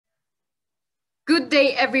Good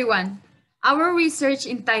day, everyone. Our research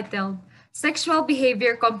entitled Sexual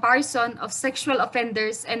Behavior Comparison of Sexual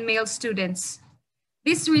Offenders and Male Students.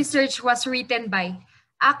 This research was written by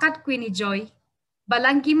Akat Queenie Joy,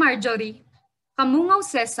 Balangki Marjorie, Kamungaw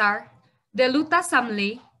Cesar, Deluta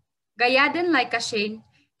Samle, Gayaden Laika Shane,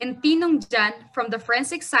 and Tinong Jan from the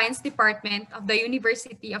Forensic Science Department of the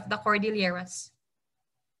University of the Cordilleras.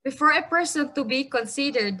 Before a person to be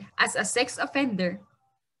considered as a sex offender,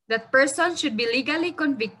 that person should be legally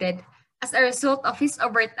convicted as a result of his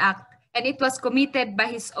overt act and it was committed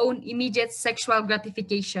by his own immediate sexual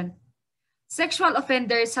gratification. Sexual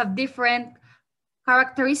offenders have different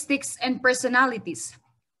characteristics and personalities,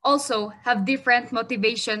 also have different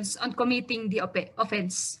motivations on committing the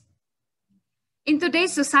offense. In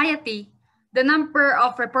today's society, the number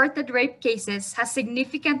of reported rape cases has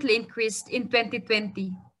significantly increased in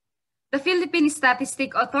 2020. The Philippine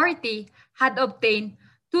Statistic Authority had obtained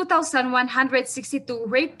 2,162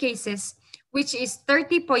 rape cases, which is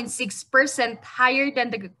 30.6% higher than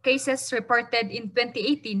the cases reported in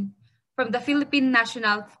 2018 from the Philippine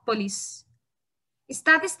National Police.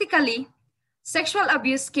 Statistically, sexual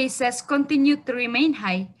abuse cases continue to remain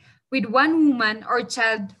high, with one woman or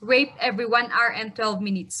child raped every 1 hour and 12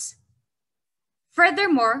 minutes.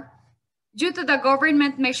 Furthermore, due to the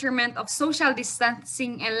government measurement of social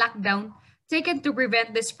distancing and lockdown taken to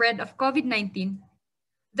prevent the spread of COVID-19,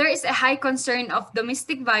 there is a high concern of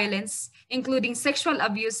domestic violence, including sexual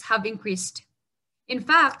abuse, have increased. In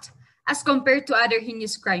fact, as compared to other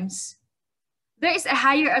heinous crimes, there is a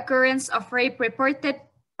higher occurrence of rape reported,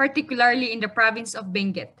 particularly in the province of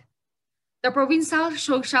Benguet. The Provincial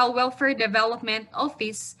Social Welfare Development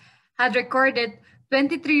Office had recorded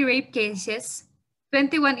 23 rape cases,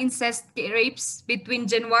 21 incest rapes between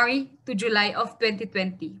January to July of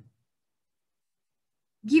 2020.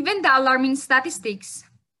 Given the alarming statistics,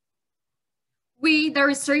 we, the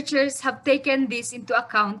researchers, have taken this into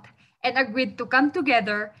account and agreed to come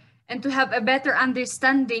together and to have a better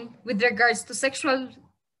understanding with regards to sexual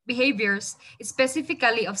behaviors,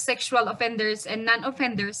 specifically of sexual offenders and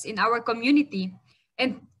non-offenders in our community,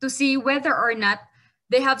 and to see whether or not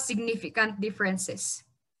they have significant differences.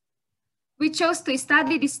 We chose to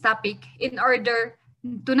study this topic in order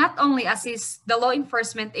to not only assist the law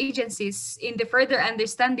enforcement agencies in the further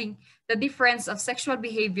understanding the difference of sexual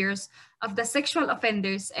behaviors of the sexual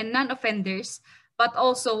offenders and non-offenders, but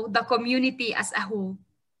also the community as a whole.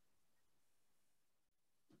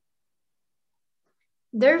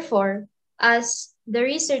 Therefore, as the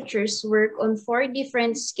researchers work on 4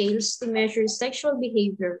 different scales to measure sexual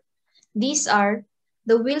behavior, these are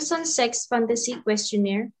the Wilson Sex Fantasy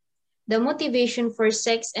Questionnaire, the Motivation for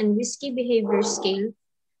Sex and Risky Behavior Scale,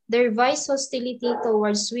 the Revised Hostility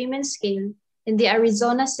Towards Women Scale, and the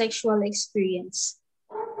Arizona Sexual Experience.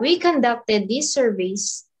 We conducted these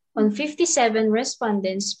surveys on 57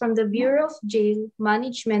 respondents from the Bureau of Jail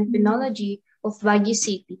Management Penology of Baguio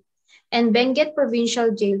City and Benguet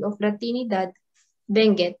Provincial Jail of La Trinidad,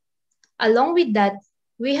 Benguet. Along with that,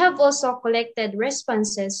 we have also collected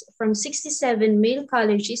responses from 67 male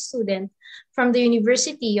college students from the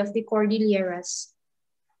University of the Cordilleras.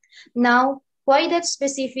 Now, why that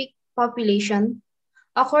specific population?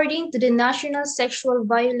 According to the National Sexual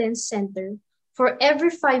Violence Center, for every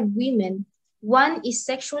 5 women, 1 is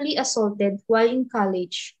sexually assaulted while in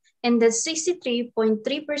college, and that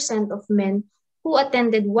 63.3% of men who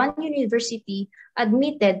attended one university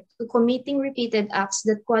admitted to committing repeated acts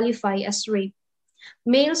that qualify as rape.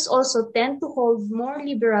 Males also tend to hold more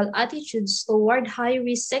liberal attitudes toward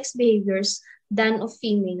high-risk sex behaviors than of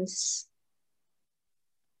females.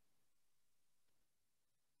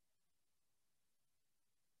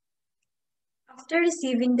 After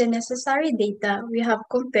receiving the necessary data, we have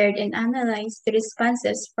compared and analyzed the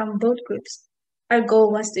responses from both groups. Our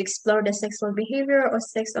goal was to explore the sexual behavior of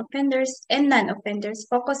sex offenders and non-offenders,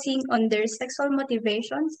 focusing on their sexual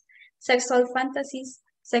motivations, sexual fantasies,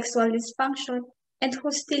 sexual dysfunction, and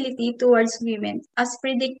hostility towards women as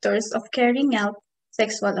predictors of carrying out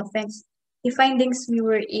sexual offense. The findings we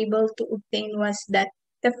were able to obtain was that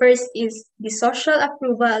the first is the social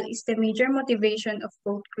approval is the major motivation of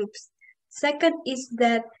both groups. Second is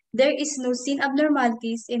that there is no sin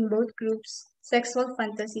abnormalities in both groups' sexual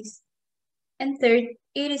fantasies. And third,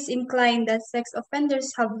 it is inclined that sex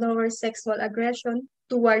offenders have lower sexual aggression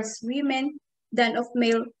towards women than of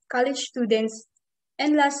male college students.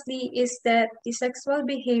 And lastly is that the sexual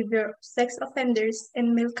behavior of sex offenders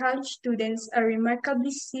and male college students are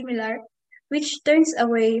remarkably similar, which turns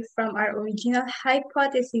away from our original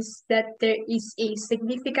hypothesis that there is a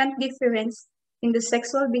significant difference in the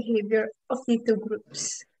sexual behavior of the 2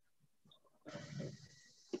 groups.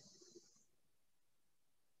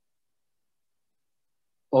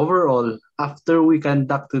 Overall, after we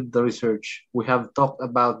conducted the research, we have talked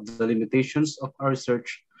about the limitations of our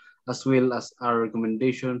research as well as our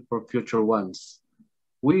recommendation for future ones.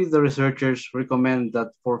 We, the researchers, recommend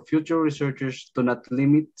that for future researchers to not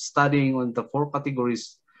limit studying on the four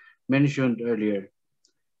categories mentioned earlier.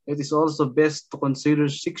 It is also best to consider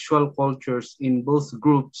sexual cultures in both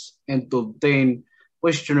groups and to obtain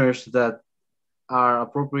questionnaires that are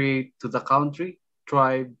appropriate to the country,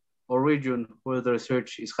 tribe, or region where the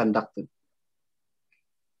research is conducted.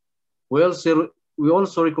 We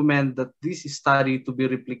also recommend that this study to be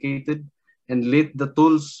replicated and let the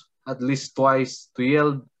tools at least twice to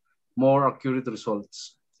yield more accurate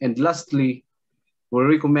results. And lastly, we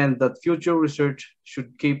recommend that future research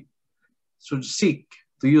should seek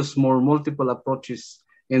to use more multiple approaches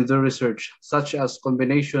in their research, such as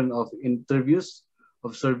combination of interviews,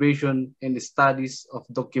 observation, and studies of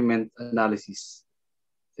document analysis.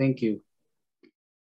 Thank you.